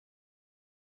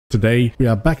Today we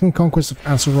are back in Conquest of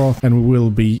Azeroth and we will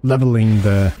be leveling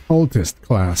the Cultist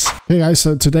class. Hey guys,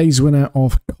 so today's winner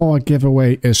of CoA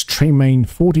giveaway is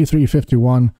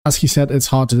Tremaine4351. As he said, it's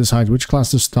hard to decide which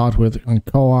class to start with on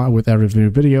CoA. With every new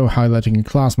video highlighting a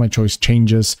class, my choice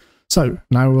changes. So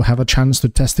now we'll have a chance to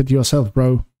test it yourself,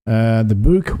 bro. The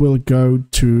book will go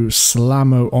to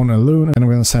Slamo on a loon and I'm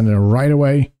going to send it right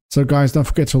away. So guys, don't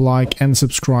forget to like and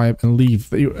subscribe and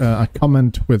leave a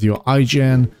comment with your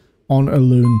IGN on a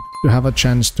loon to have a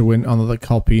chance to win another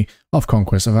copy of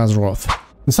Conquest of Azeroth.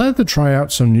 Decided to try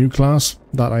out some new class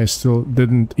that I still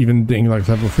didn't even ding like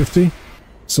level 50.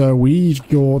 So we've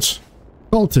got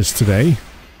Cultist today.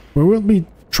 We will be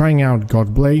trying out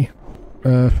Godblade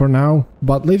for now,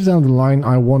 but later down the line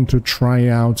I want to try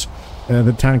out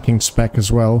the tanking spec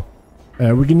as well.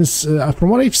 We're gonna, from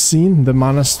what I've seen, the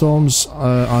mana storms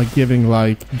are giving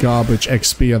like garbage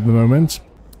XP at the moment.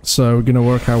 So we're gonna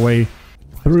work our way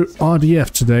through RDF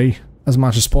today as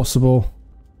much as possible.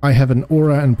 I have an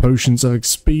aura and potions of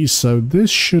XP, so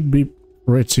this should be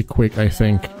pretty quick, I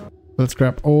think. Let's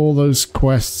grab all those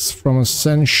quests from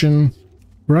Ascension.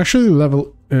 We're actually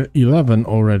level 11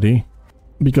 already,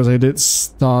 because I did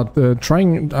start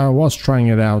I was trying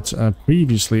it out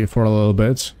previously for a little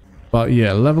bit. But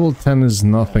yeah, level 10 is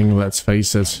nothing, let's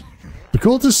face it. The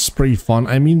Cultist is pretty fun.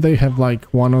 I mean, they have like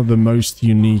one of the most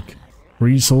unique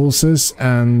resources,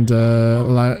 and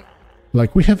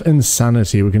like we have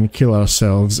insanity. We can kill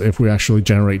ourselves if we actually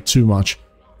generate too much,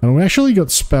 and we actually got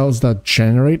spells that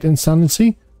generate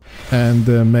insanity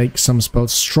and make some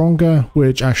spells stronger,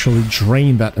 which actually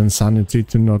drain that insanity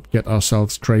to not get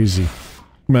ourselves crazy.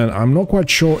 Man, I'm not quite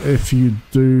sure if you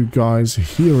do guys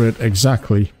hear it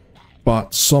exactly,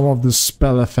 but some of the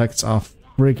spell effects are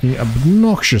freaking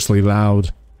obnoxiously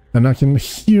loud. And I can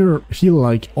hear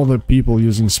like other people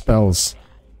using spells.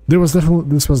 This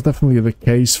was definitely the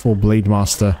case for Blade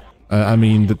Master. I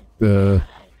mean the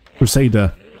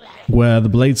Crusader, where the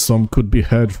Blade Storm could be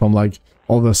heard from like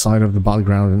other side of the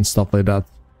battleground and stuff like that.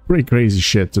 Pretty crazy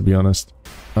shit, to be honest.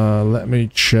 Let me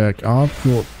check. I've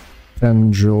got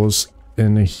tendrils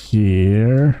in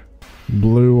here.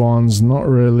 Blue ones, not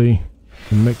really.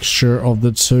 A mixture of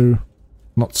the two.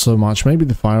 Not so much. Maybe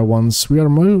the fire ones. We are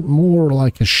more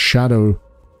like a shadow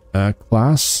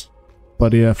class.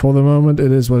 But yeah, for the moment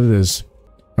it is what it is.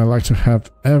 I like to have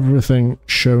everything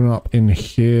shown up in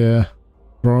here.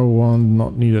 Throw one,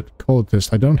 not needed.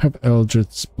 Cultist. I don't have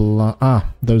Eldritch Blood.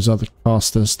 Ah, those are the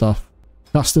caster stuff.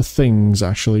 Caster things,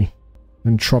 actually.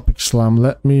 Entropic Slam.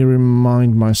 Let me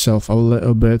remind myself a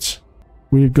little bit.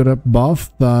 We've got a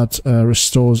buff that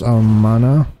restores our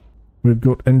mana. We've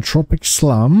got Entropic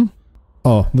Slam.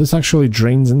 Oh, this actually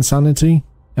drains insanity,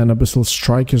 and Abyssal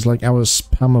Strike is like our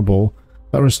spammable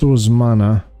that restores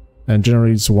mana and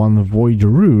generates one Void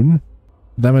Rune.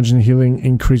 Damage and healing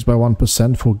increased by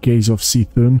 1% for Gaze of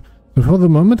Seathun. But for the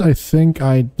moment, I think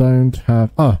I don't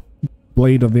have... Ah,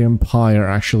 Blade of the Empire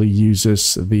actually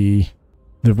uses the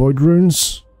Void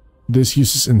Runes. This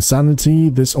uses insanity.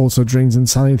 This also drains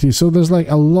insanity. So there's like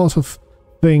a lot of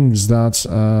things that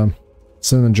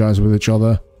synergize with each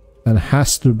other and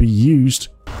has to be used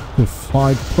to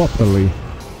fight properly.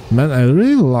 Man, I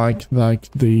really like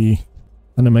the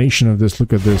animation of this.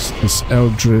 Look at this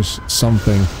Eldritch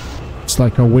something. It's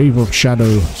like a wave of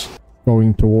shadows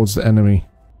going towards the enemy.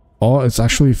 Oh, it's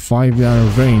actually 5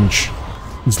 yard range.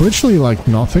 It's literally like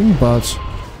nothing, but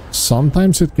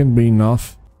sometimes it can be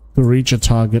enough to reach a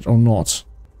target or not.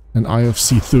 An Eye of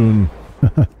Seathun.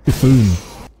 Seathun.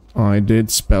 I did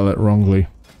spell it wrongly.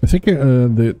 I think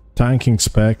the tanking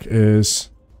spec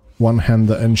is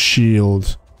one-hander and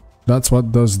shield. That's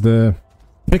what does the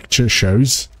picture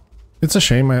shows. It's a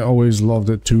shame, I always loved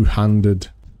the two-handed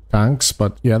tanks,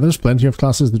 but yeah, there's plenty of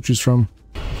classes to choose from.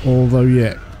 Although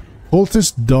yeah,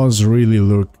 Cultist does really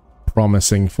look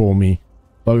promising for me,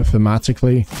 both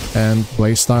thematically and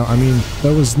playstyle. I mean,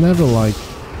 there was never like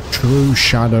true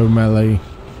shadow melee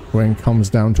when it comes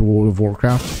down to World of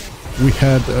Warcraft. We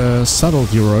had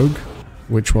Subtlety Rogue,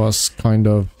 which was kind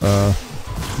of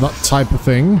that type of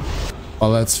thing, but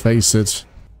let's face it,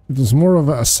 it was more of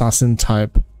an assassin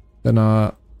type than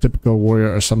a typical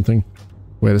warrior or something.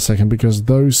 Wait a second, because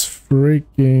those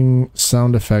freaking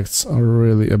sound effects are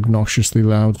really obnoxiously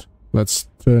loud. Let's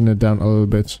turn it down a little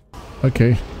bit.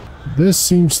 Okay, this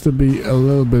seems to be a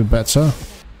little bit better.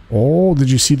 Oh,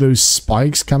 did you see those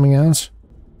spikes coming out?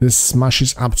 This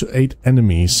smashes up to 8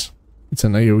 enemies. It's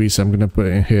an AoE, so I'm gonna put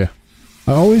it in here.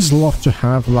 I always love to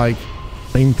have like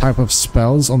same type of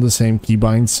spells on the same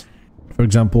keybinds. For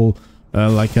example,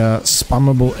 like a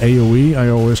spammable AoE, I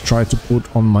always try to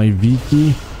put on my V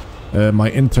key.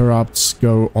 My interrupts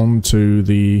go onto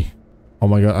the Oh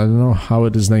my god, I don't know how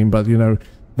it is named, but you know,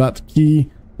 that key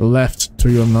left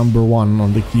to your number 1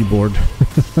 on the keyboard.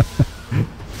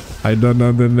 I don't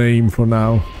know the name for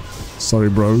now. Sorry,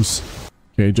 bros.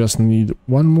 Okay, just need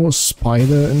one more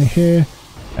spider in here,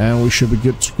 and we should be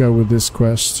good to go with this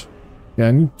quest. Yeah,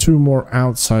 I need 2 more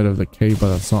outside of the cave, but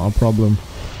that's not a problem.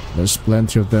 There's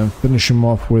plenty of them. Finish him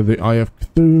off with the Eye of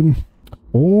Cthulhu.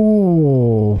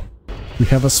 Oh, we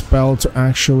have a spell to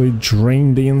actually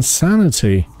drain the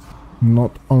insanity,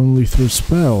 not only through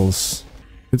spells.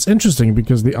 It's interesting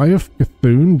because the Eye of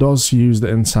Cthulhu does use the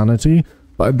insanity,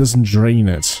 but it doesn't drain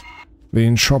it. The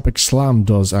Entropic Slam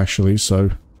does actually,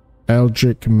 so...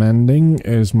 Eldritch Mending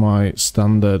is my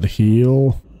standard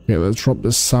heal. Okay, let's drop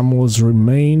the Samuel's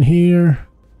Remain here.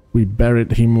 We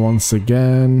buried him once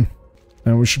again.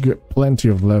 And we should get plenty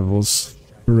of levels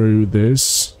through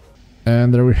this.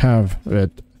 And there we have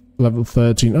it. Level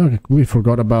 13. Oh, I completely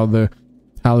forgot about the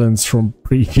talents from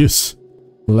previous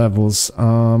levels.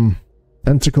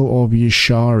 Tentacle of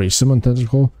Yashari. Summon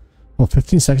Tentacle. For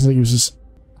 15 seconds it uses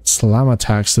slam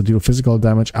attacks to deal physical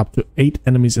damage up to 8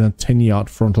 enemies in a 10-yard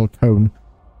frontal cone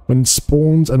when it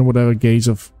spawns and whatever gaze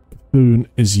of Cthulhu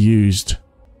is used.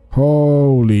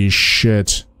 Holy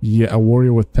shit. Yeah, a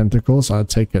warrior with tentacles, I'll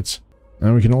take it.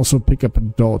 And we can also pick up a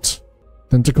dot.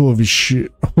 Tentacle of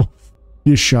Yashari,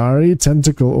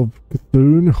 Tentacle of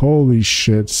Cthulhu. Holy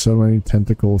shit, so many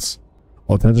tentacles.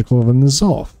 Or Tentacle of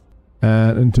Azeroth.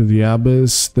 And into the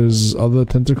Abyss, there's other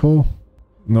tentacle?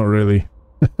 Not really.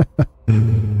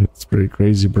 It's pretty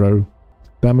crazy, bro.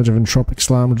 Damage of Entropic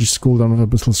Slam, reduces cooldown of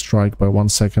Abyssal Strike by 1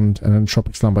 second, and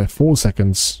Entropic Slam by 4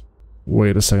 seconds.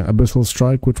 Wait a second, Abyssal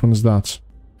Strike, which one is that?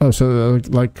 Oh, so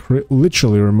like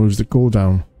literally removes the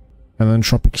cooldown. And then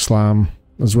Entropic Slam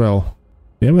as well.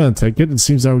 Yeah, I'm gonna take it. It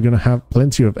seems that we're gonna have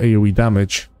plenty of AoE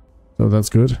damage. So that's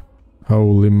good.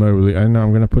 Holy moly. I know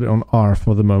I'm gonna put it on R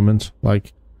for the moment.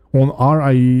 Like, on R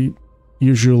I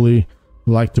usually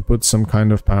like to put some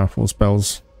kind of powerful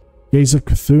spells. Gaze of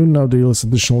Cthulhu now deals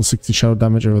additional 60 shadow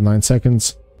damage over 9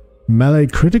 seconds. Melee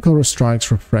critical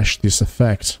strikes refresh this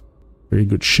effect. Very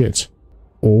good shit.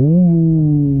 Oh,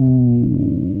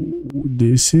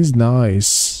 this is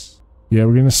nice. Yeah,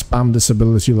 we're gonna spam this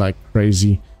ability like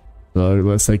crazy. So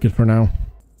let's take it for now.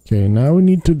 Okay, now we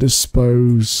need to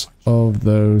dispose of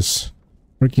those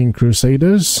freaking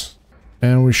Crusaders.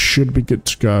 And we should be good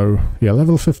to go. Yeah,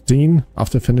 level 15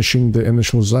 after finishing the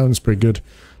initial zone is pretty good.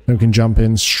 Then we can jump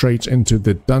in straight into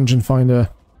the Dungeon Finder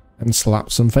and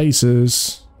slap some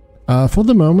faces. For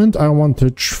the moment, I want to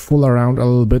fool around a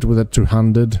little bit with a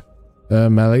 200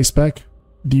 melee spec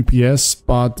DPS,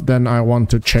 but then I want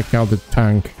to check out the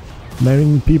tank.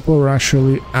 Many people are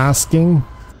actually asking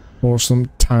for some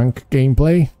tank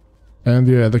gameplay. And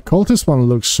yeah, the Cultist one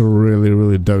looks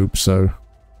really dope, so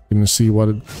gonna see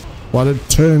what it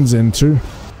turns into.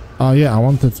 Yeah, I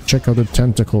wanted to check out the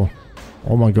Tentacle.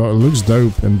 Oh my god, it looks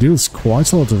dope and deals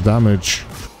quite a lot of damage.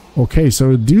 Okay,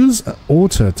 so it deals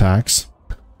auto attacks,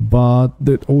 but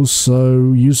it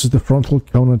also uses the frontal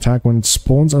cone attack when it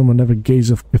spawns and whenever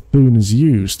Gaze of Cthulhu is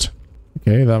used.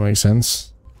 Okay, that makes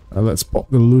sense. Let's pop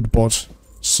the loot bot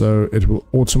so it will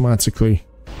automatically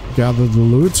gather the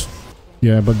loot.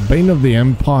 Yeah, but Bane of the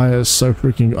Empire is so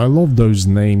freaking... I love those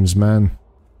names, man.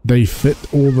 They fit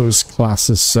all those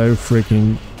classes so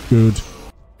freaking good.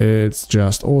 It's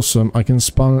just awesome. I can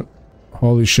spawn...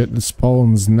 Holy shit, it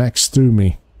spawns next to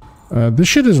me. This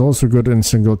shit is also good in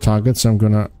single target, so I'm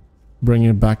gonna bring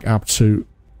it back up to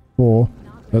 4.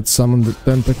 Let's summon the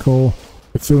Tentacle,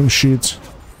 Cthulhu Sheet,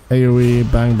 AoE,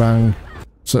 bang bang.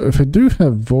 So if I do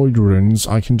have Void Runes,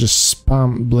 I can just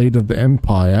spam Blade of the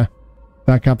Empire,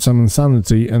 back up some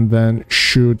Insanity, and then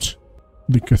shoot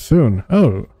the Cthulhu.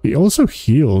 Oh, he also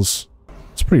heals.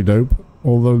 It's pretty dope,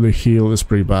 although the heal is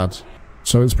pretty bad.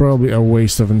 So it's probably a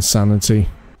waste of Insanity.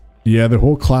 Yeah, the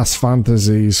whole class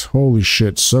fantasies, holy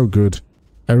shit, so good.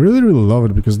 I really love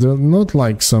it because they're not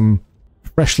like some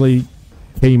freshly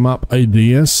came up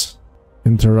ideas.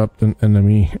 Interrupt an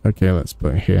enemy. Okay, let's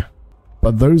put it here.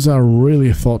 But those are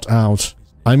really thought out.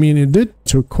 I mean, it did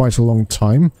took quite a long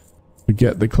time to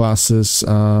get the classes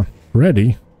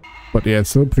ready. But yeah, it's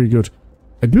still pretty good.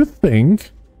 I do think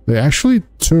they actually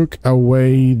took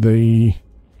away the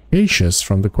caches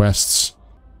from the quests.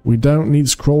 We don't need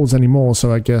scrolls anymore,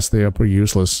 so I guess they are pretty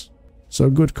useless. So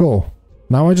good call.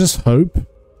 Now I just hope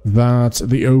that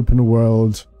the open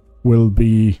world will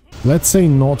be, let's say,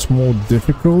 not more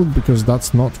difficult, because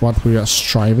that's not what we are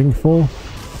striving for.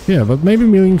 Yeah, but maybe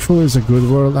meaningful is a good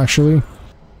word, actually.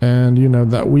 And, you know,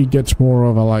 that we get more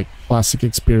of a, like, classic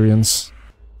experience.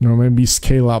 You know, maybe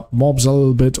scale up mobs a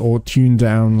little bit, or tune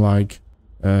down, like,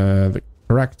 the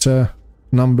character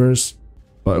numbers.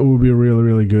 but it would be really,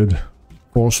 really good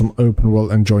for some open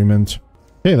world enjoyment.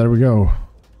 Okay, there we go.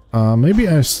 Maybe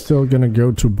I'm still gonna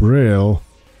go to Brill.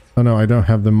 Oh no, I don't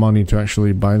have the money to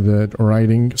actually buy the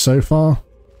riding so far,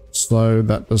 so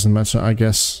that doesn't matter, I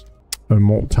guess.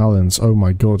 More talents, oh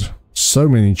my god. So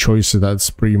many choices, that's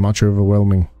pretty much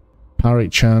overwhelming. Parry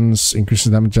chance,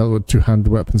 increases damage dealt with two-handed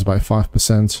weapons by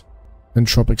 5%.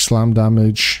 Entropic slam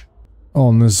damage.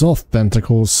 Oh, Azeroth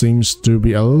Tentacles seems to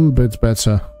be a little bit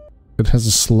better. It has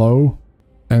a slow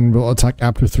and will attack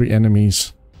up to 3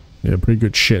 enemies. Yeah, pretty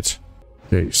good shit.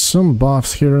 Okay, some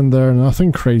buffs here and there,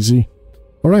 nothing crazy.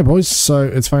 Alright boys, so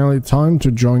it's finally time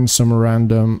to join some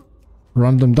random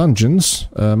dungeons.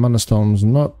 Mana Storms,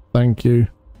 not thank you.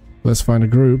 Let's find a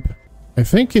group. I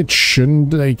think it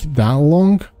shouldn't take that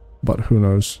long, but who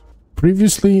knows.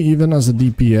 Previously, even as a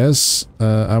DPS,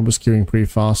 I was queuing pretty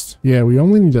fast. Yeah, we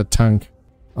only need a tank.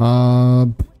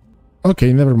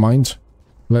 Okay, never mind.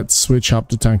 Let's switch up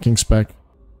the tanking spec.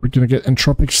 We're gonna get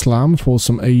Entropic Slam for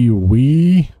some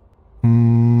AoE.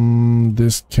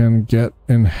 This can get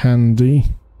in handy.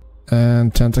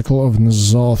 And Tentacle of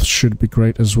Azeroth should be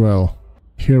great as well.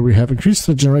 Here we have increased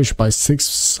regeneration by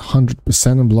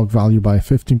 600% and block value by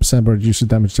 15%, but reduces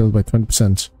damage dealt by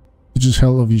 20%. Digital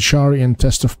Hell of Yshari and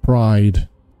Test of Pride.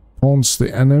 Taunts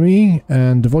the enemy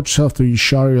and devote yourself to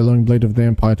Yshari, allowing Blade of the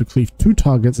Empire to cleave 2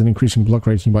 targets and increasing block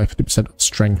rating by 50% of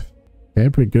strength. Okay,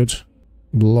 pretty good.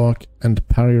 Block and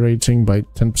parry rating by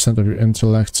 10% of your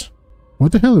intellect.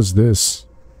 What the hell is this?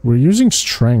 We're using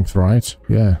strength, right?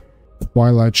 Yeah.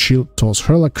 Twilight Shield Toss.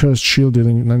 Hurl a cursed shield,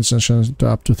 dealing 90% to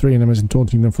up to 3 enemies and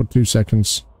taunting them for 2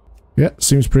 seconds. Yeah,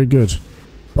 seems pretty good.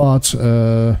 But,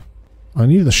 I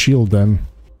need the shield then.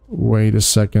 Wait a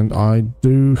second, I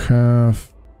do have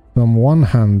some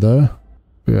one-hander.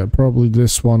 Yeah, probably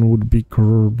this one would be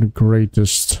the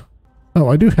greatest. Oh,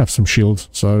 I do have some shield,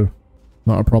 so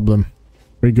not a problem.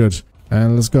 Very good.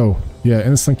 And let's go. Yeah,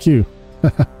 instant Q.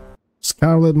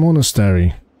 Scarlet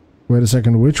Monastery. Wait a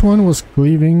second, which one was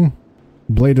cleaving?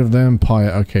 Blade of the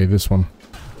Empire. Okay, this one.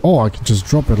 Oh, I can just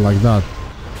drop it like that.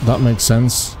 That makes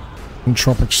sense.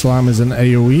 Entropic Slam is an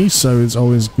AoE, so it's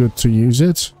always good to use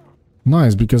it.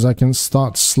 Nice, because I can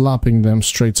start slapping them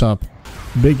straight up.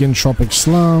 Big Entropic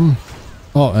Slam.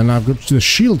 Oh, and I've got the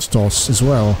Shield Toss as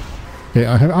well. Okay,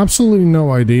 I have absolutely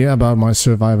no idea about my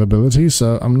survivability,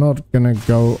 so I'm not gonna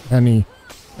go any...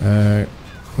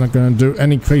 not gonna do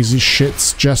any crazy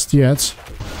shits just yet.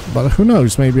 But who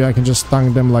knows, maybe I can just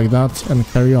tank them like that and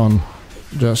carry on.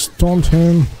 Just taunt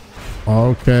him.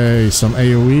 Okay, some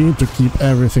AoE to keep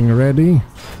everything ready.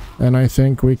 And I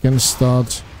think we can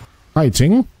start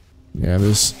fighting. Yeah,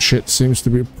 this shit seems to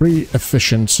be pretty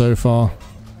efficient so far.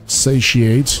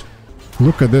 Satiate.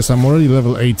 Look at this, I'm already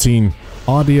level 18.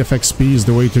 RDF XP is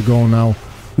the way to go now.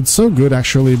 It's so good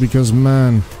actually, because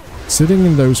man, sitting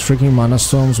in those freaking Mana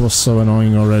Storms was so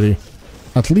annoying already.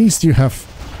 At least you have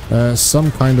some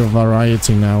kind of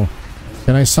variety now.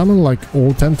 Can I summon like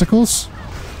all tentacles?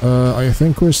 I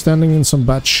think we're standing in some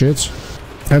bad shit.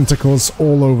 Tentacles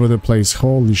all over the place.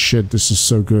 Holy shit, this is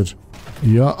so good.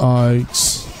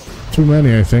 Yikes. Too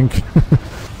many, I think.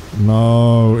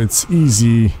 No, it's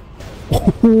easy.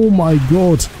 Oh my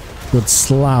god. Got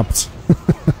slapped.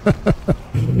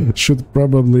 Should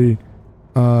probably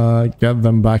get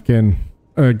them back in.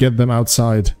 Get them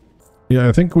outside. Yeah,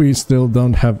 I think we still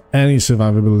don't have any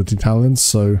survivability talents,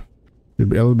 so we'll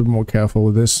be a little bit more careful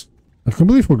with this. I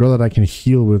completely forgot that I can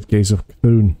heal with Gaze of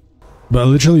Cthulhu. But it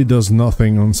literally does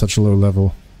nothing on such a low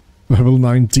level. Level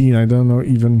 19, I don't know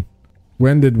even...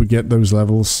 When did we get those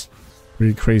levels?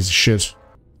 Really crazy shit.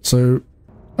 So,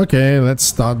 okay, let's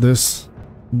start this.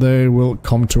 They will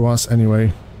come to us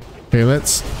anyway. Okay,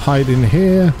 let's hide in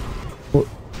here.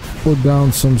 Put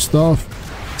down some stuff.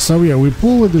 So yeah, we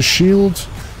pull with the shield.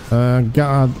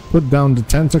 Put down the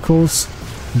tentacles.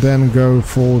 Then go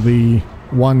for the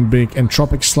one big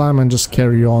Entropic Slam and just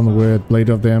carry on with Blade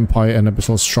of the Empire and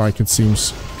Abyssal Strike, it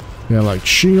seems. Yeah, like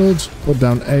shield. Put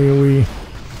down AoE.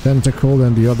 Tentacle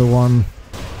and the other one.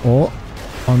 Oh,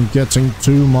 I'm getting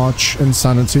too much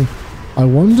insanity. I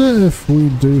wonder if we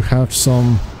do have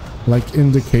some, like,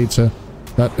 indicator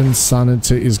that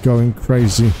insanity is going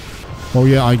crazy. Oh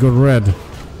yeah, I got red.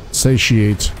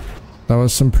 Satiate. That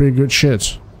was some pretty good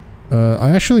shit. I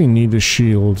actually need a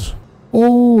shield.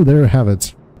 Oh, there you have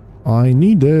it. I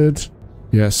need it.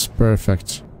 Yes,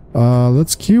 perfect.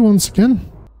 Let's queue once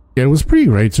again. Yeah, it was pretty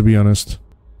great, to be honest.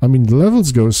 I mean, the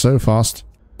levels go so fast.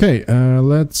 Okay,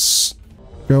 let's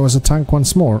go as a tank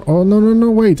once more. Oh,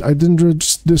 no, wait. I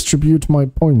didn't distribute my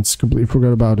points. Completely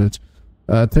forgot about it.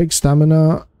 Take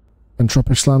stamina,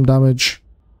 Entropic Slam damage,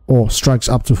 or strikes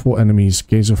up to 4 enemies.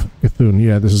 Gaze of Cthulhu.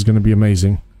 Yeah, this is going to be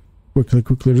amazing. Quickly.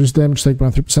 Reduce damage take by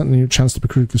 3% and your chance to be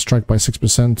critically struck by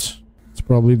 6%. It's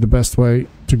probably the best way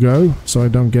to go, so I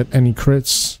don't get any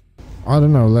crits. I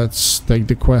don't know, let's take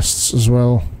the quests as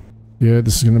well. Yeah,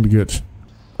 this is gonna be good.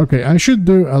 Okay, I should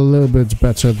do a little bit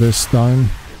better this time.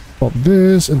 Pop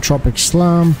this, Entropic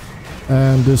Slam,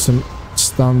 and do some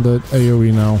standard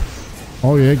AoE now.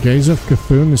 Oh yeah, Gaze of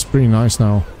Cthulhu is pretty nice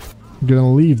now. I'm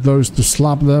gonna leave those to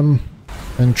slap them.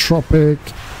 Entropic,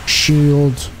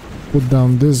 Shield, put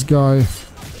down this guy,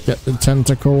 get the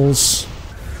Tentacles.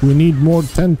 We need more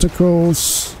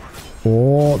Tentacles.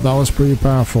 Oh, that was pretty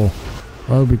powerful.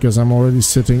 Oh, because I'm already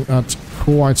sitting at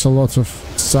quite a lot of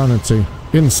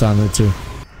insanity.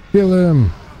 Kill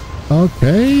him.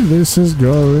 Okay, this is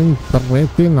going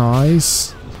pretty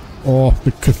nice. Oh,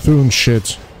 the Cthulhu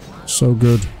shit. So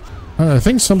good. I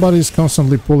think somebody's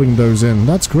constantly pulling those in.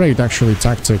 That's great, actually,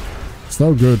 tactic.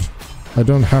 So good. I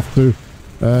don't have to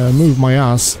move my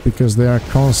ass because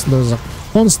there's a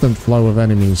constant flow of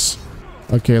enemies.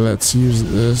 Okay, let's use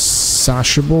this.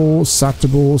 Satiable.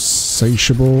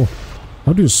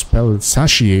 How do you spell it?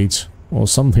 Satiate or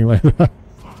something like that.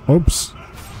 Oops.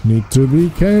 Need to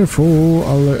be careful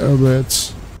a little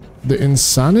bit. The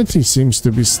insanity seems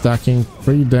to be stacking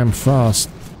pretty damn fast.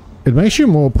 It makes you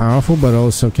more powerful, but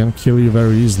also can kill you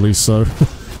very easily, so...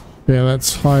 Okay,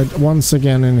 let's hide once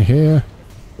again in here.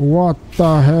 What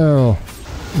the hell?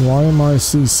 Why am I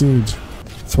CC'd?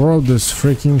 Throw this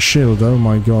freaking shield, oh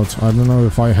my god. I don't know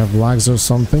if I have lags or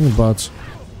something, but...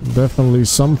 definitely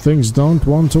some things don't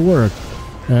want to work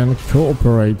and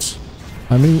cooperate.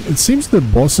 I mean, it seems the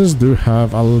bosses do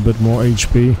have a little bit more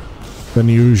HP than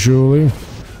usually,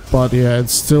 but yeah,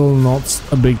 it's still not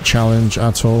a big challenge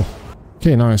at all.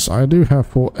 Okay, nice. I do have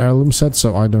 4 heirloom sets,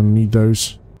 so I don't need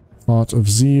those. Heart of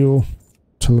Zeal,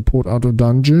 teleport out of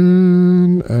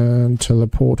dungeon, and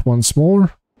teleport once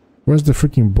more. Where's the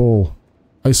freaking ball?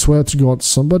 I swear to god,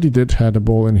 somebody did have a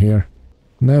ball in here.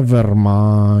 Never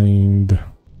mind.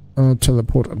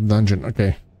 Teleport out of dungeon.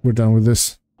 Okay, we're done with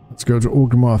this. Let's go to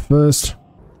Orgrimmar first.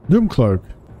 Doomcloak.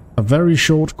 A very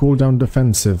short cooldown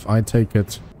defensive, I take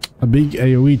it. A big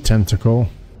AoE tentacle.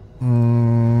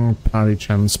 Parry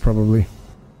chance, probably.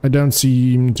 I don't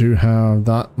seem to have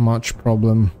that much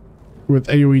problem with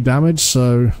AoE damage,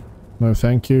 so no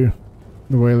thank you.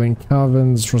 The Wailing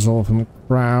Caverns, Resolve and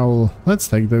Growl. Let's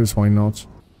take those, why not?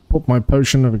 Pop my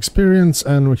Potion of Experience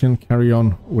and we can carry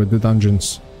on with the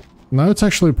dungeons. Now it's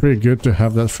actually pretty good to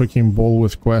have that freaking ball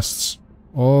with quests.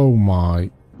 Oh my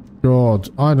god,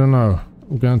 I don't know.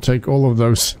 I'm gonna take all of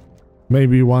those.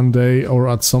 Maybe one day or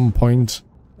at some point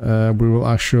we will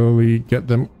actually get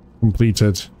them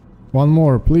completed. One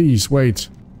more, please, wait.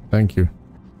 Thank you.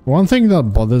 One thing that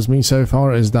bothers me so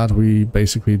far is that we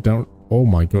basically don't... Oh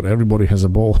my god, everybody has a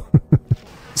ball.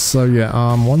 So yeah,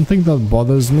 one thing that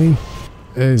bothers me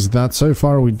is that so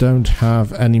far we don't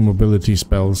have any mobility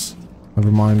spells.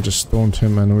 Never mind, just taunt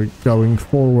him and we're going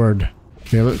forward.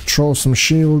 Okay, let's throw some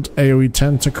shield, AoE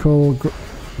tentacle,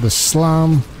 the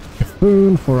slam,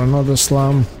 Boon for another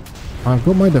slam. I've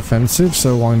got my defensive,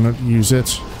 so why not use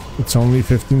it? It's only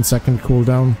 15-second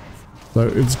cooldown, so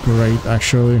it's great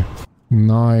actually.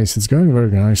 Nice, it's going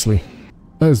very nicely.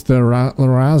 There's the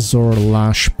Razor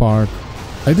Lash part.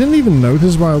 I didn't even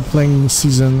notice while playing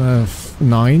season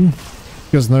 9,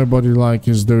 because nobody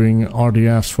is doing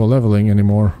RDFs for leveling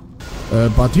anymore.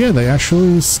 But yeah, they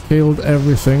actually scaled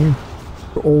everything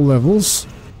to all levels,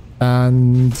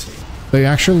 and they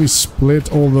actually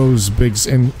split all those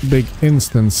big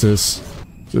instances.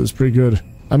 So it's pretty good.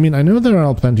 I mean, I know there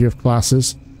are plenty of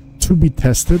classes to be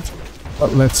tested,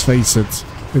 but let's face it,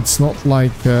 it's not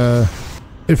like...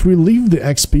 if we leave the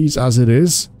XPs as it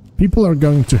is, people are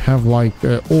going to have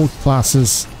all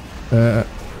classes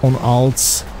on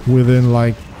alts within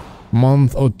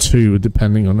month or 2,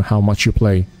 depending on how much you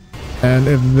play. And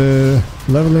if the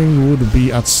leveling would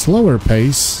be at slower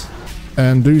pace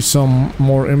and do some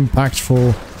more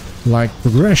impactful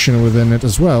progression within it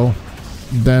as well,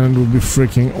 then it would be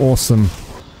freaking awesome.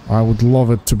 I would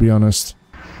love it, to be honest.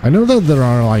 I know that there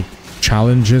are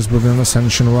challenges within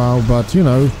Ascension WoW, but you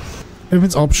know, if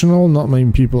it's optional, not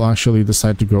many people actually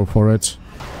decide to go for it.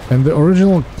 And the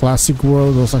original classic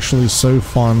world was actually so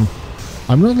fun.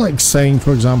 I'm not saying,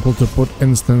 for example, to put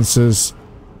instances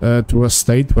to a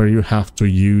state where you have to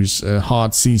use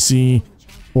hard CC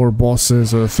for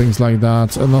bosses or things like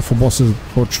that. Not for bosses,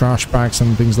 for trash packs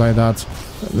and things like that.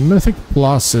 The Mythic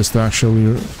Plus is to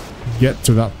actually get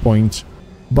to that point.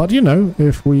 But you know,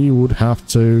 if we would have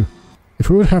to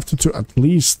at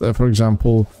least, for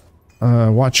example,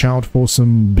 watch out for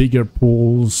some bigger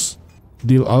pulls,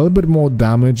 deal a little bit more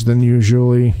damage than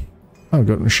usually. I've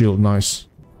got a shield, nice.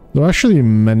 There are actually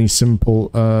many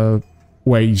simple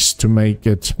ways to make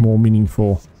it more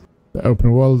meaningful. The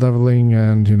open world leveling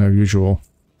and, you know, usual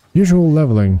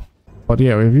leveling. But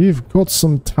yeah, if you've got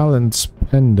some talents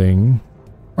pending...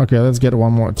 Okay, let's get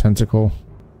one more tentacle.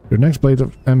 Your next Blade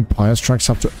of Empire strikes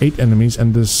up to 8 enemies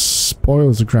and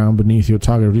despoils the ground beneath your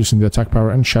target, reducing the attack power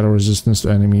and shadow resistance to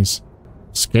enemies.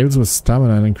 Scales with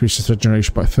stamina and increases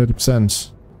regeneration by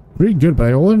 30%. Pretty good, but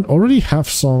I already have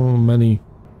so many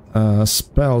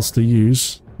spells to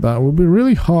use that will be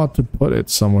really hard to put it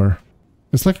somewhere.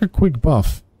 It's like a quick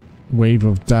buff. Wave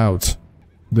of Doubt.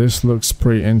 This looks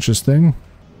pretty interesting.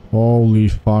 Holy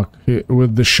fuck.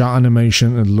 With the shot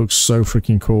animation, it looks so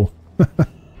freaking cool.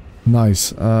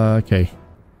 Nice. Okay.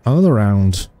 Another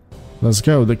round. Let's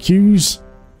go. The queues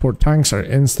for tanks are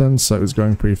instant, so it's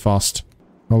going pretty fast.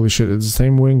 Holy shit, it's the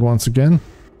same wing once again?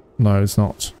 No, it's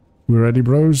not. We ready,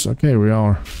 bros? Okay, we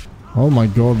are. Oh my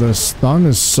god, the stun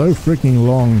is so freaking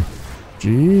long.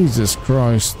 Jesus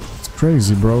Christ. It's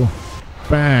crazy, bro.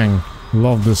 Bang.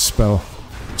 Love this spell.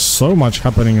 So much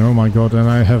happening, oh my god, and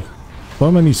I have so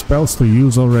many spells to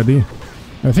use already.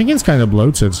 I think it's kind of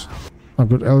bloated. I've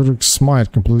got Eldritch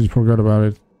Smite, completely forgot about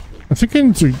it. I think I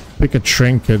need to pick a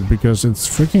trinket because it's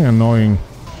freaking annoying.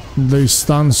 They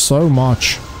stun so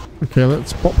much. Okay,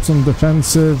 let's pop some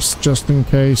defensives just in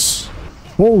case.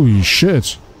 Holy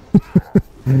shit.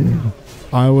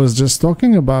 I was just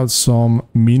talking about some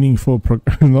meaningful,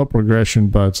 not progression,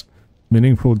 but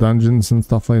meaningful dungeons and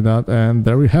stuff like that, and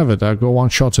there we have it. I go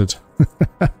one-shot it.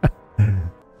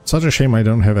 Such a shame I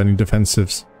don't have any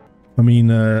defensives. I mean,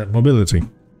 mobility.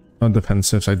 Not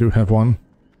defensives, I do have one,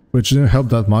 which didn't help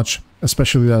that much,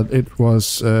 especially that it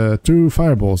was 2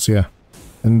 fireballs, yeah.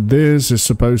 And this is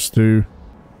supposed to,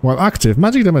 while active,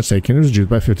 magic damage taken is reduced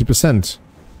by 50%.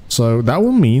 So that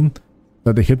will mean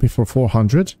that they hit me for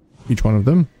 400, each one of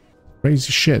them.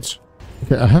 Crazy shit.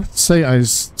 Okay, I have to say I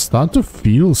start to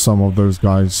feel some of those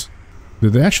guys.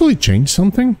 Did they actually change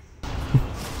something?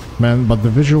 Man, but the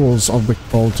visuals of the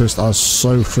Cultist are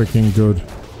so freaking good.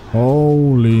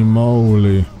 Holy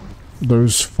moly.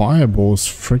 Those fireballs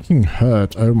freaking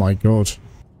hurt. Oh my god.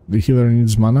 The healer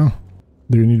needs mana?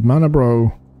 Do you need mana,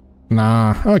 bro?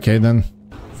 Nah. Okay then.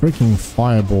 Freaking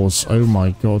fireballs. Oh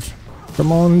my god.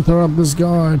 Come on, interrupt this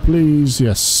guy, please.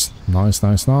 Yes. Nice,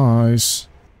 nice, nice.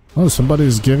 Oh,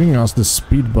 somebody's giving us the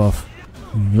speed buff.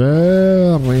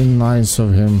 Very nice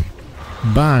of him.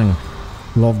 Bang.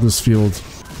 Love this field.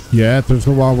 Yeah,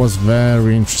 CoA was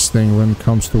very interesting when it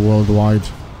comes to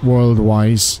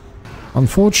world-wise.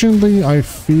 Unfortunately, I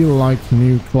feel like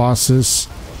new classes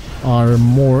are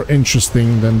more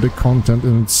interesting than the content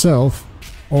in itself.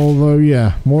 Although,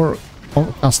 yeah, more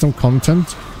custom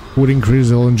content would increase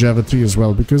the longevity as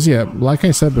well. Because, yeah, like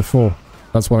I said before,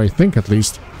 that's what I think at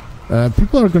least.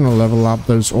 People are gonna level up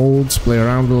those olds, play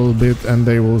around a little bit, and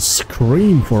they will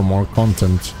scream for more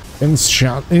content.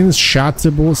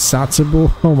 Insatiable,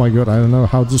 oh my god, I don't know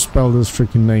how to spell this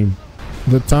freaking name.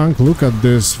 The tank, look at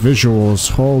this visuals,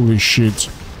 holy shit.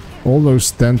 All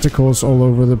those tentacles all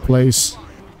over the place.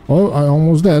 Oh, I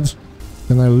almost dead.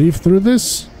 Can I leave through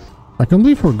this? I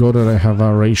completely forgot that I have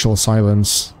a racial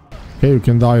silence. Okay, you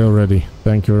can die already.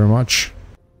 Thank you very much.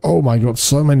 Oh my god,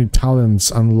 so many talents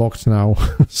unlocked now.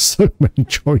 So many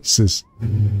choices.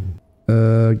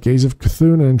 Gaze of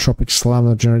Cthulhu and Entropic Slam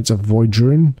that generates a Void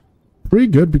Rune. Pretty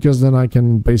good, because then I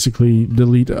can basically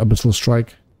delete Abyssal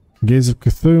Strike. Gaze of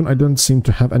Cthulhu, I don't seem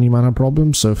to have any mana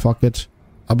problems, so fuck it.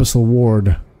 Abyssal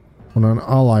Ward. On an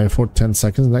ally for 10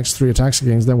 seconds, the next 3 attacks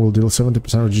against them will deal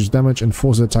 70% reduced damage and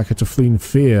force the attacker to flee in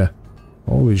fear.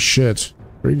 Holy shit.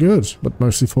 Pretty good, but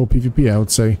mostly for PvP, I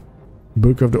would say.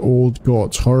 Book of the Old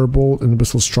Gods. Horrible and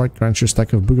Abyssal Strike grants you a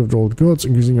stack of Book of the Old Gods,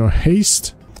 increasing your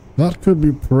haste. That could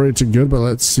be pretty good, but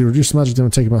let's see. Reduce magic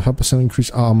damage taken by 5%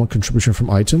 increase armor contribution from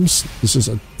items. This is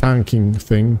a tanking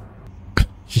thing.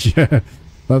 Yeah,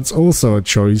 that's also a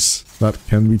choice that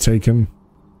can be taken.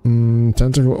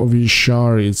 Tentacle of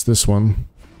Ishari, it's this one.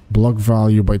 Block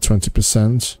value by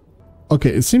 20%. Okay,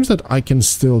 it seems that I can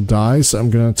still die, so I'm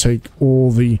gonna take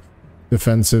all the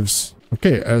defensives.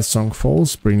 Okay, Earthsong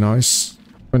Falls, pretty nice.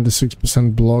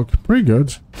 26% block, pretty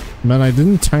good. Man, I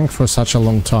didn't tank for such a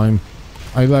long time.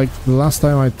 The last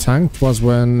time I tanked was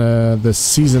when the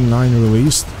Season 9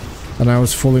 released, and I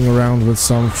was fooling around with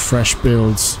some fresh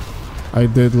builds. I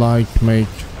did make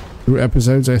 2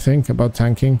 episodes, I think, about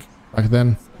tanking back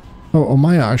then. Oh,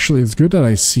 Omaya, actually, it's good that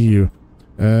I see you.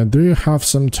 Do you have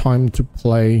some time to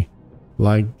play,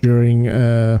 during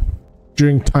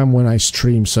time when I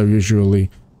stream? So usually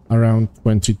around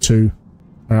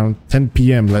 10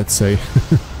 PM, let's say.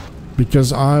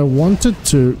 Because I wanted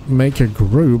to make a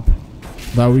group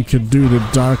that we could do the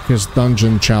Darkest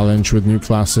Dungeon challenge with new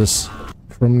classes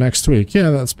from next week. Yeah,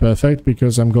 that's perfect,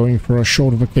 because I'm going for a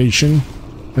short vacation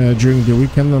during the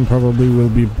weekend and probably will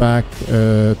be back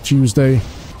Tuesday.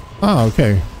 Ah,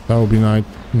 okay. That would be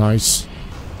nice.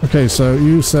 Okay, so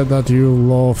you said that you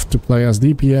love to play as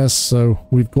DPS, so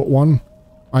we've got one.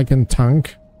 I can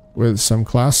tank with some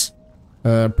class.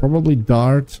 Probably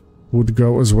Dart would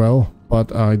go as well,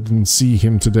 but I didn't see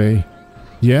him today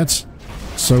yet.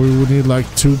 So we would need like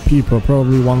 2 people,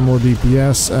 probably one more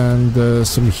DPS and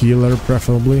some healer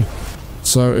preferably.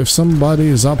 So if somebody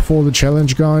is up for the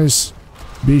challenge, guys,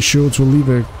 be sure to leave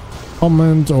a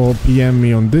comment or PM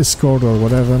me on Discord or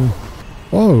whatever.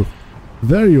 Oh,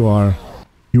 there you are.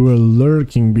 You were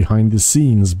lurking behind the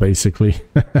scenes, basically.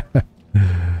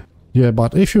 Yeah,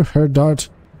 but if you heard Dart,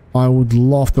 I would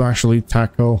love to actually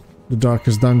tackle the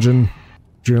Darkest Dungeon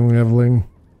during leveling.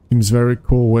 Seems very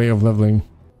cool way of leveling.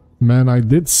 Man, I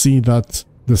did see that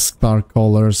the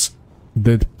Starcallers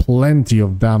did plenty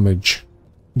of damage.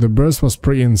 The burst was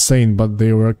pretty insane, but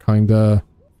they were kinda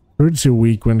pretty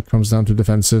weak when it comes down to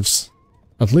defensives.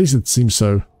 At least it seems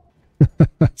so.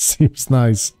 Seems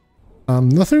nice.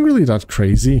 Nothing really that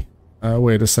crazy.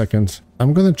 Wait a second.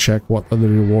 I'm gonna check what are the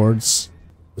rewards.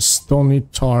 Stony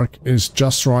Tark is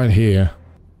just right here.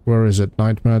 Where is it?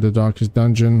 Nightmare, the Darkest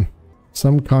Dungeon.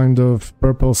 Some kind of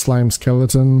purple slime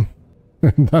skeleton.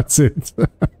 And that's it.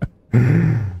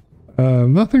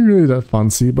 Nothing really that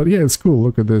fancy, but yeah, it's cool.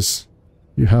 Look at this.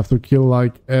 You have to kill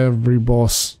like every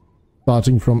boss,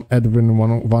 starting from Edwin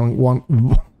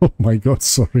oh my god,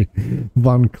 sorry,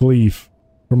 Van Cleef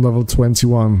from level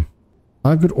 21.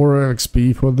 I could Aura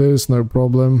XP for this, no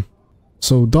problem.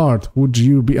 So Dart, would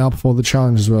you be up for the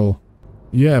challenge as well?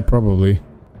 Yeah, probably.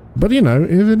 But you know,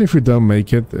 even if we don't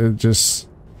make it, it's just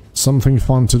something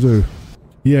fun to do.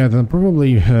 Yeah, then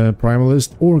probably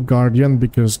Primalist or Guardian,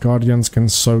 because Guardians can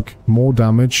soak more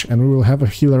damage and we will have a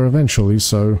healer eventually,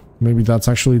 so maybe that's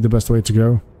actually the best way to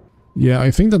go. Yeah,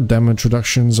 I think that damage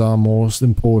reductions are most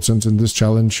important in this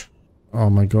challenge.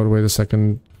 Oh my god, wait a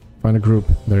second. Find a group.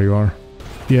 There you are.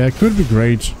 Yeah, it could be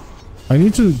great. I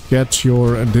need to get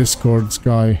your Discords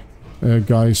guys.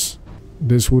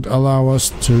 This would allow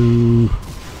us to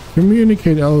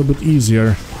communicate a little bit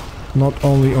easier, not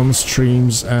only on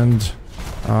streams and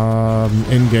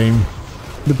in-game.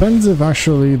 Depends if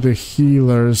actually the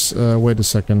healers... wait a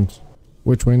second.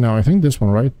 Which way now? I think this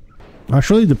one, right?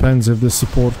 Actually depends if the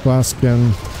support class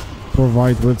can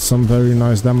provide with some very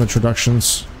nice damage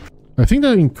reductions. I think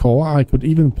that in CoA I could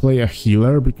even play a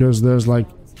healer, because there's like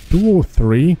 2 or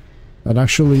 3 that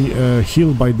actually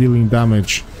heal by dealing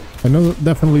damage. I know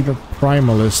definitely that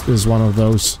Primalist is one of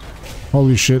those.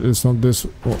 Holy shit, it's not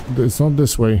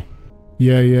this way.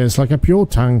 Yeah, it's like a pure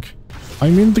tank. I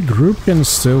mean, the group can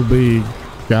still be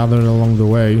gathered along the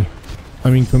way. I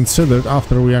mean, considered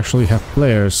after we actually have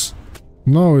players.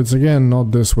 No, it's again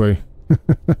not this way.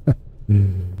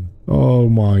 Oh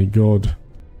my god.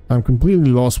 I'm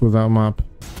completely lost with that map.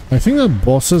 I think that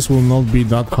bosses will not be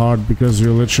that hard because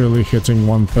you're literally hitting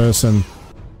one person.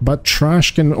 But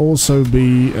trash can also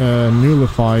be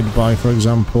nullified by, for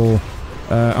example,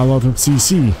 a lot of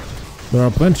CC. There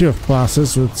are plenty of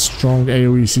classes with strong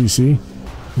AoE CC.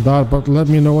 But let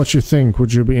me know what you think.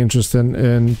 Would you be interested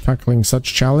in tackling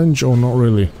such challenge or not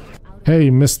really? Hey,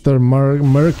 Mr.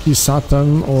 Murky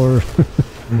Satan, or...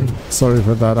 Sorry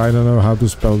for that, I don't know how to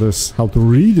spell this. How to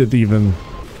read it even.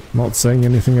 Not saying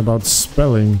anything about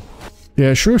spelling.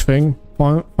 Yeah, sure thing.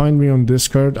 Find me on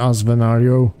Discord as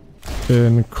Venario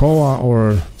in CoA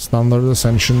or Standard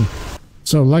Ascension.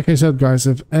 So, like I said, guys,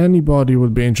 if anybody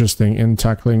would be interested in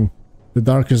tackling the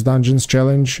Darkest Dungeons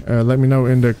challenge, let me know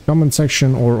in the comment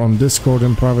section or on Discord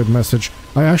in private message.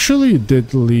 I actually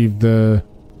did leave the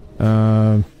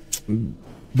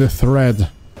thread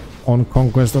on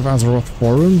Conquest of Azeroth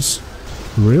forums.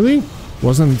 Really?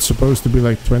 Wasn't it supposed to be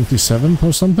like 27th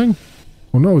or something?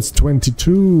 Oh no, it's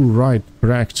 22, right,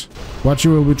 correct. What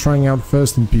you will be trying out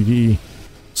first in PvE.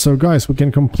 So guys, we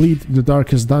can complete the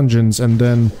Darkest Dungeons and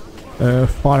then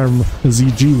farm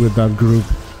ZG with that group.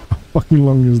 How fucking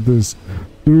long is this?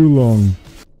 Too long.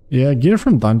 Yeah, gear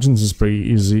from dungeons is pretty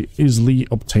easily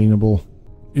obtainable.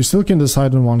 You still can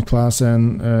decide on one class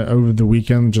and over the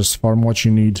weekend just farm what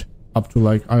you need up to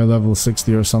like eye level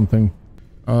 60 or something.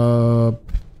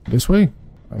 This way?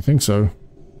 I think so.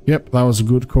 Yep, that was a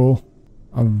good call.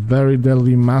 A very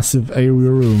deadly massive AoE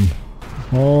room.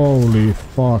 Holy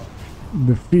fuck.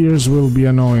 The fears will be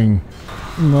annoying.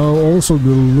 No, also the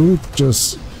loot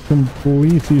just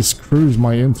completely screws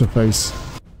my interface.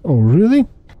 Oh, really?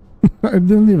 I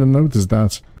didn't even notice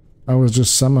that. I was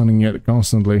just summoning it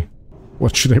constantly.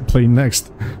 What should I play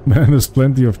next? Man, there's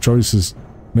plenty of choices.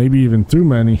 Maybe even too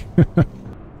many.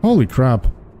 Holy crap.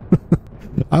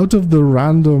 Out of the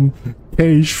random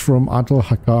cage from Atal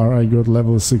Hakar, I got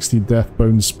level 60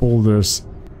 Deathbone Spolders.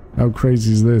 How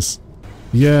crazy is this?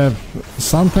 Yeah,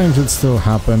 sometimes it still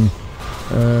happen.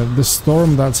 The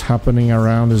storm that's happening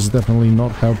around is definitely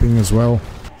not helping as well.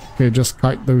 Okay, just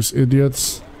kite those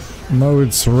idiots. No,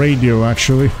 it's radio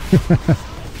actually.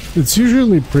 It's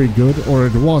usually pretty good, or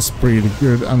it was pretty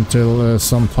good until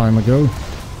some time ago.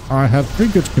 I had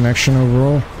pretty good connection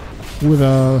overall,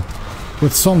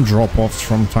 with some drop-offs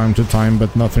from time to time,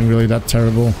 but nothing really that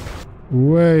terrible.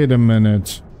 Wait a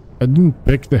minute. I didn't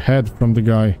pick the head from the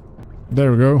guy.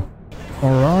 There we go.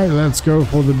 Alright, let's go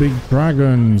for the big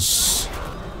dragons.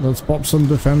 Let's pop some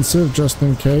defensive just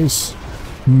in case.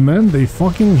 Man, they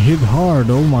fucking hit hard,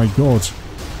 oh my god.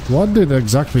 What did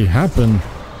exactly happen?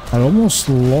 I almost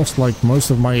lost like most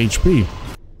of my HP.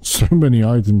 So many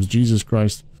items, Jesus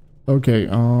Christ. Okay,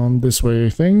 this way I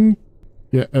think.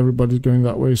 Yeah, everybody's going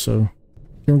that way, so...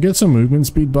 Can we get some movement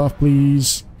speed buff,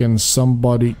 please? Can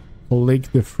somebody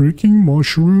collect the freaking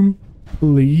mushroom?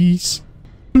 Please?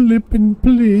 Flippin'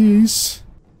 please?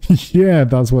 Yeah,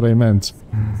 that's what I meant.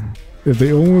 If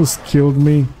they almost killed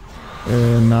me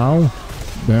now,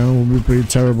 then it will be pretty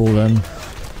terrible then.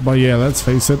 But yeah, let's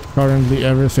face it, currently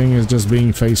everything is just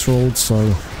being face rolled,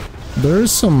 so... There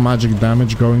is some magic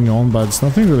damage going on, but it's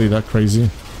nothing really that crazy.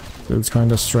 It's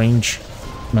kind of strange.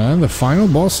 Man, the final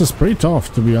boss is pretty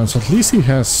tough, to be honest. At least he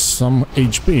has some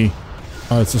HP.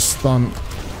 Oh, it's a stun.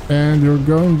 And you're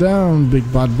going down,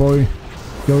 big bad boy.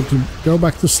 Go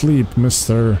back to sleep,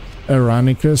 Mr.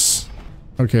 Eranicus.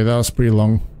 Okay, that was pretty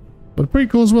long. But pretty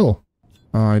cool as well.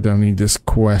 I don't need this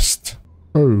quest.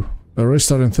 Oh, a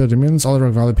restart in 30 minutes. All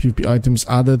Rock Valley PvP items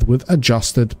added with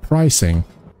adjusted pricing.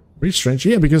 Pretty strange.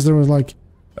 Yeah, because there was like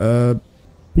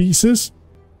pieces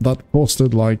that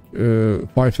costed like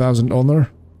 5,000 honor.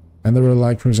 And there were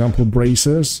like, for example,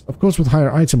 bracers. Of course with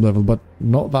higher item level, but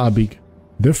not that big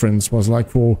difference. Was like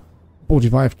for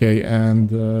 45k, and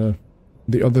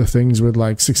the other things with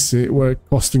like 60 were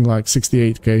costing like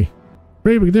 68k.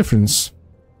 Very big difference.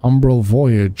 Umbral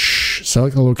Voyage.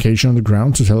 Select a location on the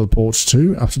ground to teleport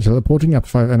to. After teleporting, up to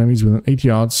 5 enemies within 8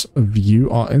 yards of you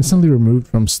are instantly removed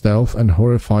from stealth and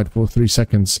horrified for 3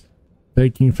 seconds,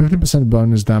 taking 50%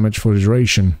 bonus damage for the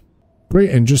duration.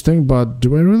 Pretty interesting, but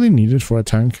do I really need it for a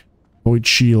tank? Void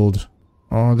Shield.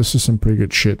 Oh, this is some pretty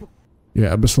good shit.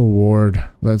 Yeah, Abyssal Ward.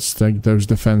 Let's take those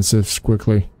defensives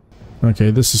quickly. Okay,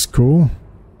 this is cool.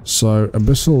 So,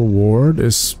 Abyssal Ward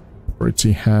is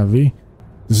pretty heavy.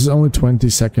 This is only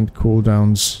 20-second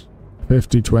cooldowns.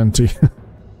 50-20.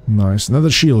 Nice. Another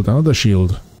shield, another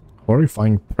shield.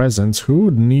 Horrifying Presence. Who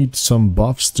would need some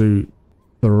buffs to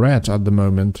threat at the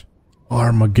moment?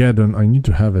 Armageddon. I need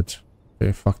to have it.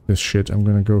 Okay, fuck this shit. I'm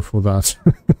gonna go for that.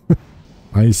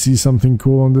 I see something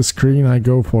cool on the screen. I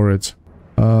go for it.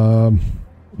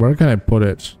 Where can I put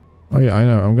it? Oh yeah, I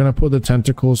know. I'm gonna put the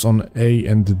Tentacles on A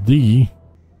and D.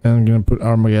 And I'm gonna put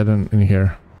Armageddon in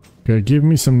here. Okay, give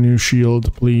me some new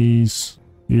shield, please.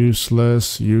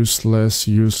 Useless, useless,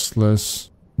 useless.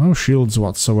 No shields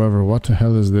whatsoever. What the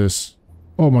hell is this?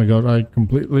 Oh my god, I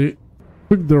completely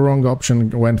picked the wrong option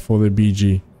and went for the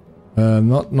BG.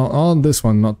 Not on this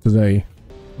one, not today.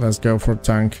 Let's go for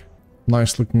tank.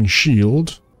 Nice looking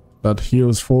shield that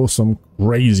heals for some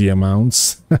crazy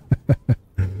amounts.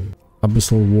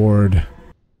 Abyssal Ward.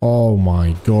 Oh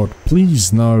my god,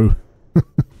 please no.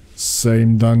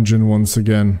 Same dungeon once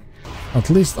again. At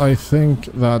least I think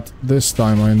that this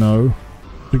time I know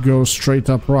to go straight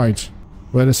up right.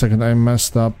 Wait a second, I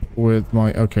messed up with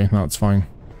my... Okay, now it's fine.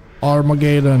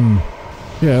 Armageddon.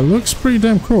 Yeah, it looks pretty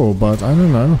damn cool, but I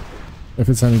don't know if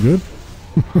it's any good.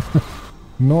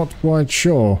 Not quite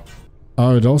sure.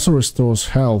 Oh, it also restores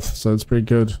health, so it's pretty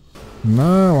good.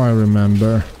 Now I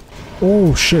remember.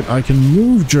 Oh shit, I can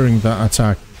move during that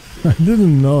attack. I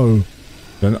didn't know.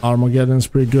 Then Armageddon's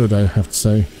pretty good, I have to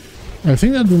say. I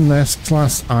think that the next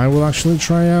class I will actually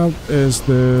try out is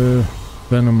the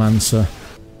Venomancer.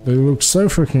 They look so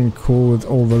freaking cool with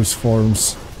all those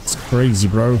forms. It's crazy,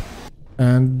 bro.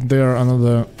 And they are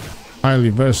another highly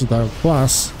versatile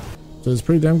class, so it's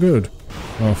pretty damn good.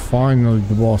 Oh, finally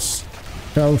the boss.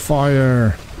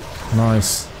 Hellfire.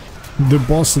 Nice. The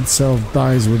boss itself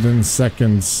dies within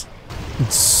seconds.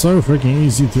 It's so freaking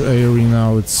easy to AoE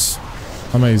now, it's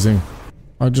amazing.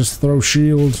 I just throw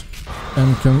shield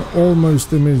and can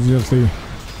almost immediately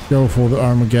go for the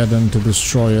Armageddon to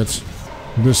destroy it.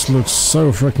 This looks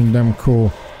so freaking damn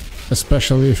cool,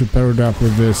 especially if you pair it up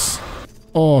with this.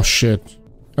 Oh shit.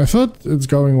 I thought it's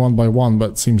going one by one,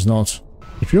 but it seems not.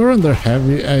 If you're under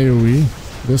heavy AoE,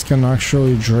 This can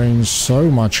actually drain so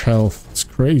much health. It's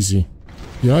crazy.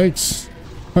 Yikes.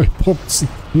 I popped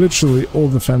literally all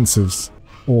defensives.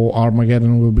 Or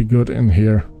Armageddon will be good in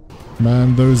here.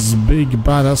 Man, those big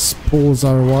badass pulls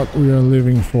are what we are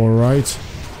living for, right?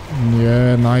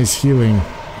 Yeah, nice healing.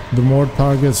 The more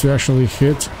targets we actually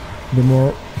hit, the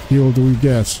more healed we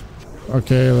get.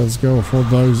 Okay, let's go for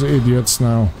those idiots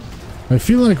now. I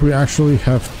feel like we actually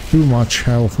have too much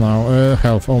health now.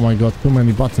 Oh my god, too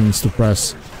many buttons to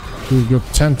press. We've got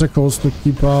tentacles to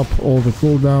keep up, all the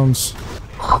cooldowns.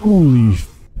 Holy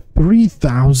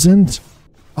 3,000?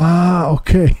 Ah,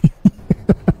 okay.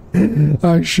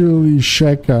 Actually,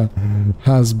 Sheka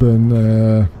has been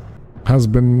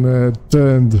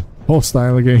turned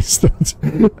hostile against it,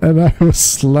 and I was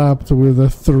slapped with a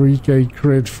 3k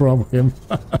crit from him.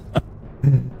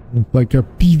 Like a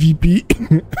PvP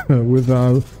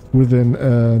within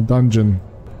a dungeon.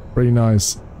 Pretty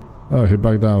nice. Oh, he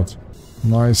backed out.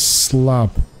 Nice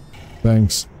slap.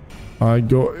 Thanks. I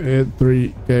got it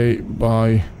 3k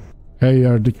by... Hey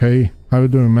RDK, how you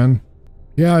doing, man?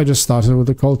 Yeah, I just started with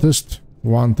the Cultist.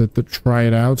 Wanted to try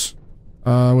it out.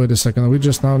 Wait a second, we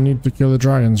just now need to kill the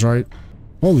dragons, right?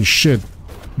 Holy shit.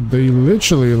 They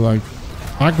literally, like,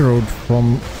 aggroed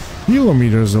from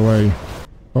kilometers away.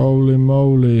 Holy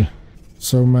moly.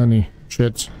 So many.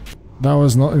 Shit. That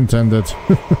was not intended.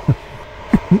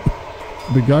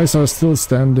 The guys are still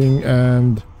standing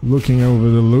and looking over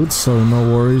the loot, so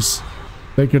no worries.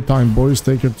 Take your time, boys,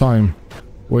 take your time.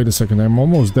 Wait a second, I'm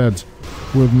almost dead.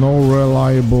 With no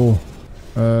reliable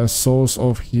source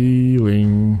of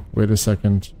healing. Wait a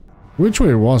second. Which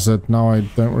way was it? Now I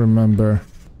don't remember.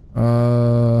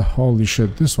 Holy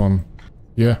shit, this one.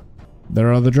 Yeah.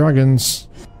 There are the dragons.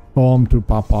 Home to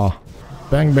Papa.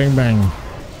 Bang, bang, bang.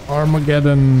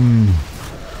 Armageddon.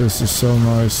 This is so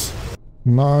nice.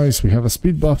 Nice, we have a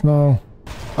speed buff now.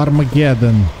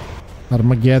 Armageddon.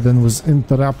 Armageddon was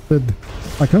interrupted.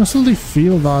 I constantly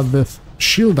feel that the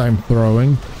shield I'm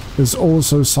throwing is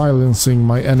also silencing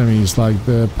my enemies like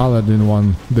the paladin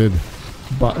one did.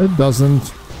 But it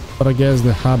doesn't. But I guess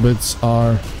the habits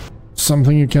are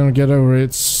something you cannot get over.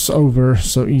 It's over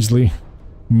so easily.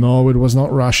 No, it was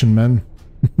not Russian, man.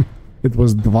 It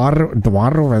was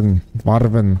Dwarven.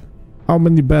 How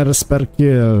many bears per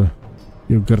kill?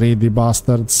 You greedy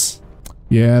bastards.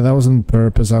 Yeah, that was on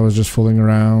purpose. I was just fooling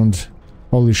around.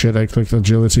 Holy shit, I clicked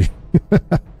agility.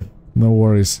 No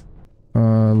worries.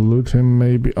 Loot him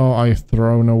maybe. Oh, I've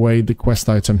thrown away the quest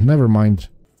item. Never mind.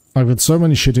 I've got so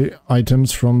many shitty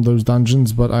items from those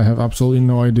dungeons, but I have absolutely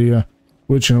no idea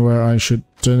which and where I should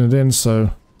turn it in,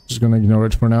 so just gonna ignore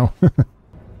it for now.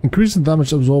 Increase the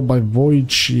damage absorbed by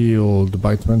Void Shield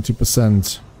by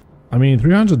 20%. I mean,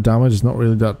 300 damage is not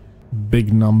really that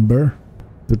big number.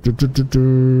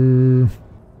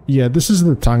 Yeah, this is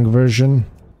the tank version.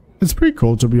 It's pretty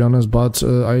cool, to be honest, but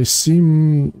I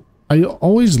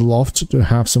always loved to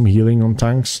have some healing on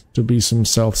tanks, to be some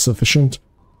self-sufficient.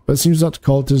 But it seems that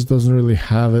Cultist doesn't really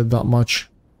have it that much.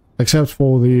 Except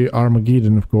for the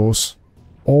Armageddon, of course.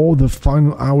 Oh, the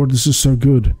final hour, this is so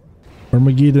good.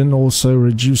 Armageddon also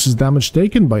reduces damage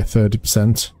taken by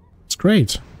 30%. It's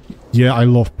great. Yeah, I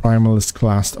love Primalist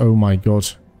class. Oh my god.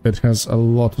 It has a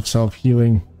lot of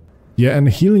self-healing. Yeah, and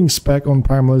healing spec on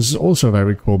Primalist is also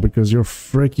very cool, because you're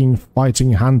freaking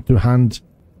fighting hand to hand,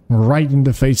 right in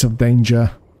the face of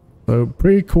danger. So,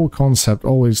 pretty cool concept.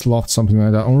 Always loved something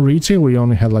like that. On retail, we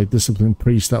only had like Disciplined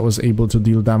Priest that was able to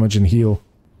deal damage and heal.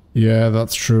 Yeah,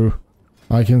 that's true.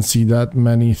 I can see that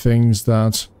many things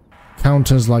that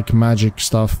counters like magic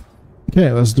stuff.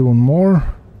 Okay, let's do one more.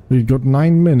 We've got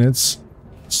 9 minutes.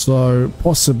 So,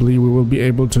 possibly we will be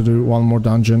able to do one more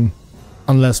dungeon.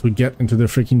 Unless we get into the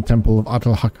freaking Temple of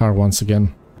Atlhakar once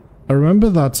again. I remember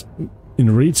that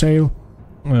in retail,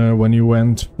 when you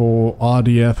went for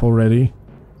RDF already,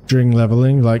 during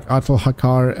leveling, like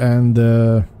Atlhakar and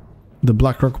the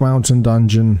Blackrock Mountain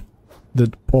dungeon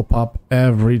did pop up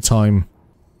every time.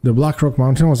 The Blackrock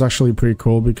Mountain was actually pretty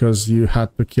cool because you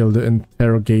had to kill the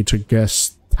interrogator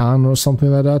Gestan or something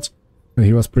like that. And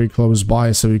he was pretty close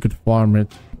by, so you could farm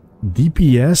it.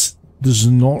 DPS does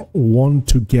not want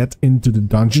to get into the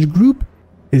dungeon group?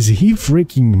 Is he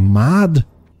freaking mad?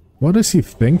 What is he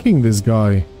thinking, this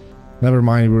guy? Never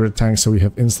mind, we're a tank, so we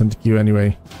have instant Q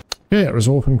anyway. Okay,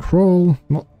 resolve and crawl.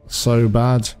 Not so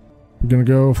bad. We're gonna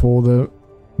go for the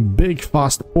big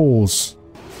fast pulls.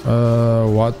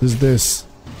 What is this?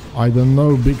 I don't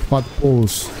know, big fat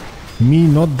pulls. Me,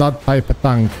 not that type of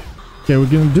tank. Okay, we're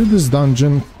gonna do this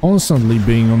dungeon constantly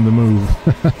being on the move.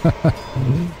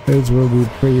 It will be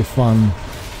pretty fun.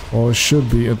 Or should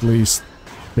be, at least.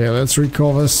 Okay, let's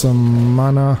recover some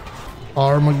mana.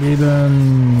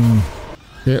 Armageddon.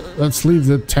 Okay, let's leave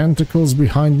the tentacles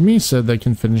behind me so they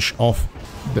can finish off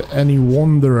any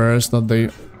wanderers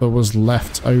that was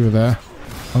left over there.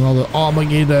 Another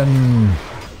Armageddon.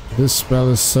 This spell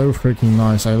is so freaking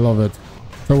nice. I love it.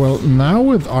 So well, now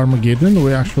with Armageddon,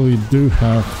 we actually do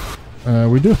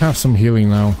have some healing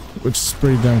now, which is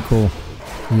pretty damn cool.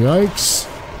 Yikes!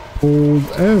 Pulled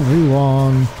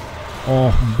everyone.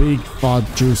 Oh, big fat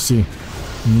juicy.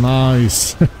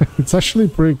 Nice. It's actually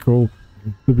pretty cool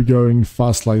to be going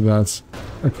fast like that.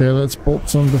 Okay, let's pop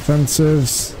some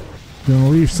defensives. Gonna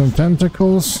leave some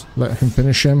tentacles. Let him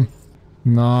finish him.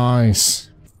 Nice.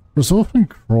 Resolving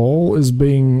Crawl is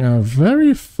being a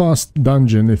very fast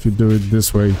dungeon if you do it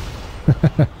this way.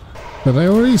 But I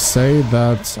already say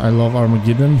that I love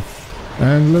Armageddon.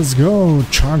 And let's go.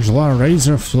 Charge La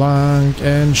Razor Flank,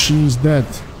 and she's dead.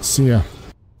 See ya.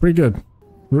 Pretty good.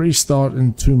 Restart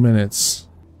in 2 minutes.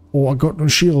 Oh, I got no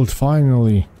shield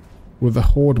finally. With the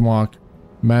Horde mark.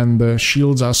 Man, the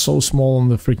shields are so small on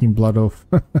the freaking Blood Oath.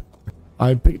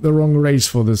 I picked the wrong race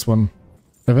for this one.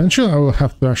 Eventually I will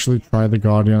have to actually try the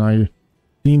Guardian. I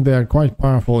think they are quite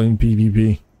powerful in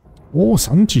PvP. Oh,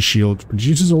 Sanity Shield.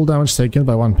 Reduces all damage taken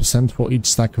by 1% for each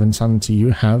stack of Insanity you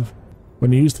have.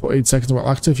 When used for 8 seconds while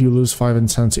active, you lose 5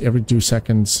 Insanity every 2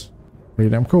 seconds. Pretty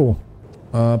damn cool.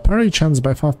 Parry chance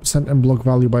by 5% and block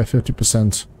value by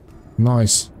 50%.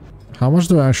 Nice. How much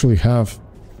do I actually have?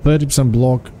 30%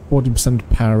 block, 40%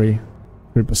 parry,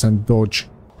 3% dodge.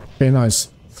 Okay, nice.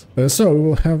 So we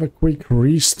will have a quick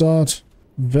restart.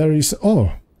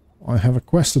 Oh, I have a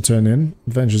quest to turn in.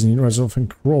 Adventures in Resolving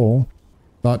Crawl.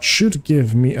 That should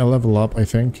give me a level up, I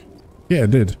think. Yeah,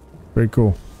 it did. Very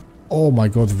cool. Oh my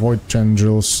god, Void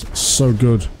Tendrils. So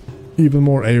good. Even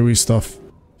more AoE stuff.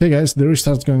 Okay guys, the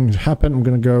restart's going to happen. I'm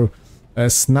gonna go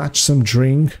snatch some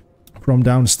drink from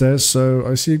downstairs, so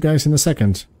I'll see you guys in a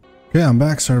second. Okay, I'm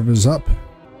back. Server's up.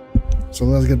 So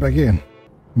let's get back in.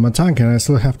 I'm a tank and I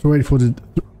still have to wait for the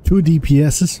 2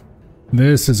 DPSs.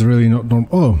 This is really not normal.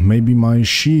 Oh, maybe my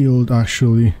shield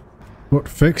actually got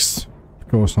fixed. Of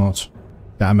course not.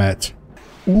 Damn it.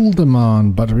 All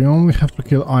demand, but we only have to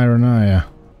kill Iron Eye.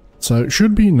 So it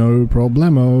should be no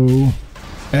problemo.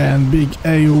 And big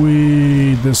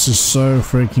AoE. This is so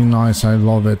freaking nice. I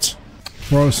love it.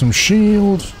 Throw some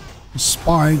shield.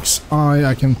 Spikes.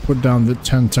 I can put down the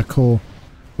tentacle.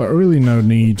 But really no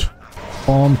need.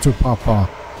 Bomb to Papa.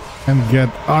 And get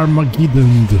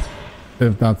Armageddoned.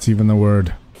 If that's even a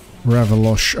word.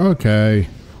 Revelosh. Okay.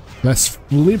 Let's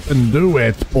flip and do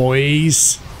it,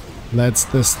 boys. Let's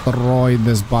destroy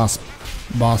this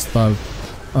bastard.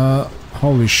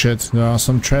 Holy shit. There are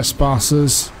some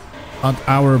trespassers at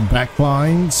our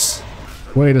backlines.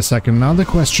 Wait a second. Now the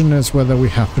question is whether we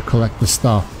have to collect the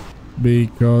stuff.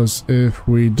 Because if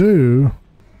we do...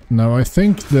 No, I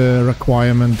think the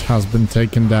requirement has been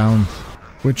taken down.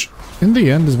 Which, in the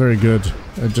end, is very good.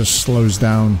 It just slows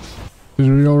down.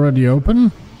 Did we already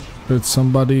open? Did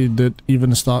somebody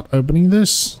even start opening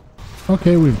this?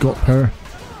 Okay, we've got her.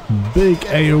 Big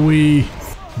AoE.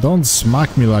 Don't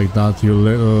smack me like that, you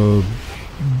little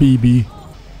BB.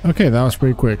 Okay, that was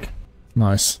pretty quick.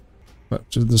 Nice. Let's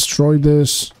just destroy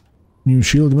this. New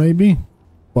shield maybe?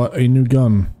 But a new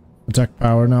gun. Attack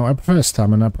power now. I prefer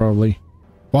stamina probably.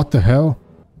 What the hell?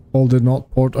 All did not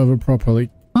port over properly.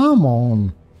 Come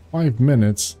on. 5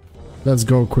 minutes. Let's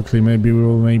go quickly. Maybe we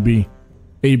will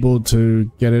able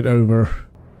to get it over.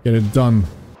 Get it done.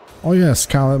 Oh yeah,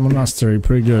 Scarlet Monastery.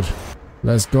 Pretty good.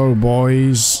 Let's go,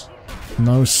 boys.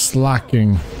 No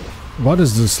slacking. What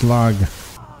is this lag?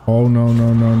 Oh no,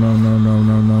 no, no, no, no, no,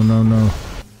 no, no, no, no.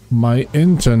 My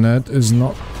internet is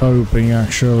not coping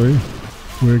actually.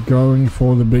 We're going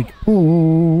for the big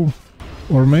pull.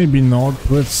 Or maybe not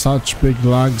with such big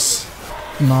lags.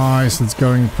 Nice, it's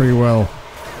going pretty well.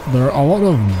 There are a lot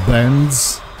of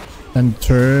bends and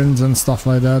turns and stuff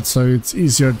like that, so it's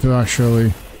easier to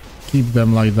actually keep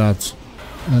them like that.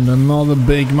 And another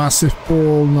big massive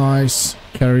pull, nice.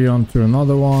 Carry on to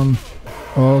another one.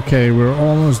 Okay, we're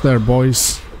almost there,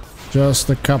 boys. Just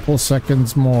a couple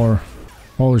seconds more.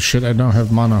 Holy shit, I don't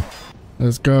have mana.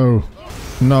 Let's go.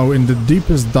 No, in the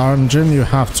deepest dungeon you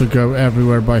have to go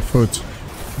everywhere by foot.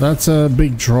 That's a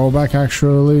big drawback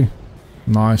actually.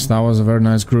 Nice, that was a very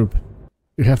nice group.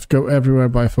 You have to go everywhere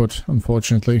by foot,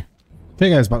 unfortunately. Okay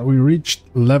guys, but we reached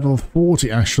level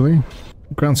 40 actually.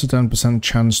 Grants a 10%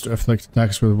 chance to afflict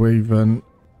attacks with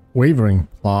wavering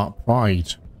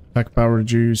pride. Attack power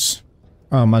reduce.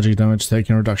 Magic damage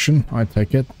taken reduction. I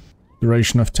take it.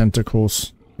 Duration of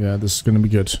tentacles. Yeah, this is gonna be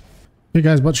good. Okay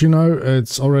guys, but you know,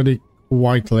 it's already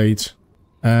quite late.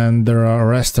 And there are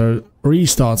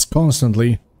restarts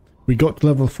constantly. We got to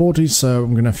level 40, so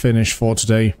I'm gonna finish for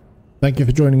today. Thank you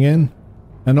for joining in.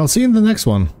 And I'll see you in the next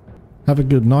one. Have a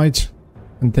good night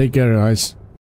and take care, guys.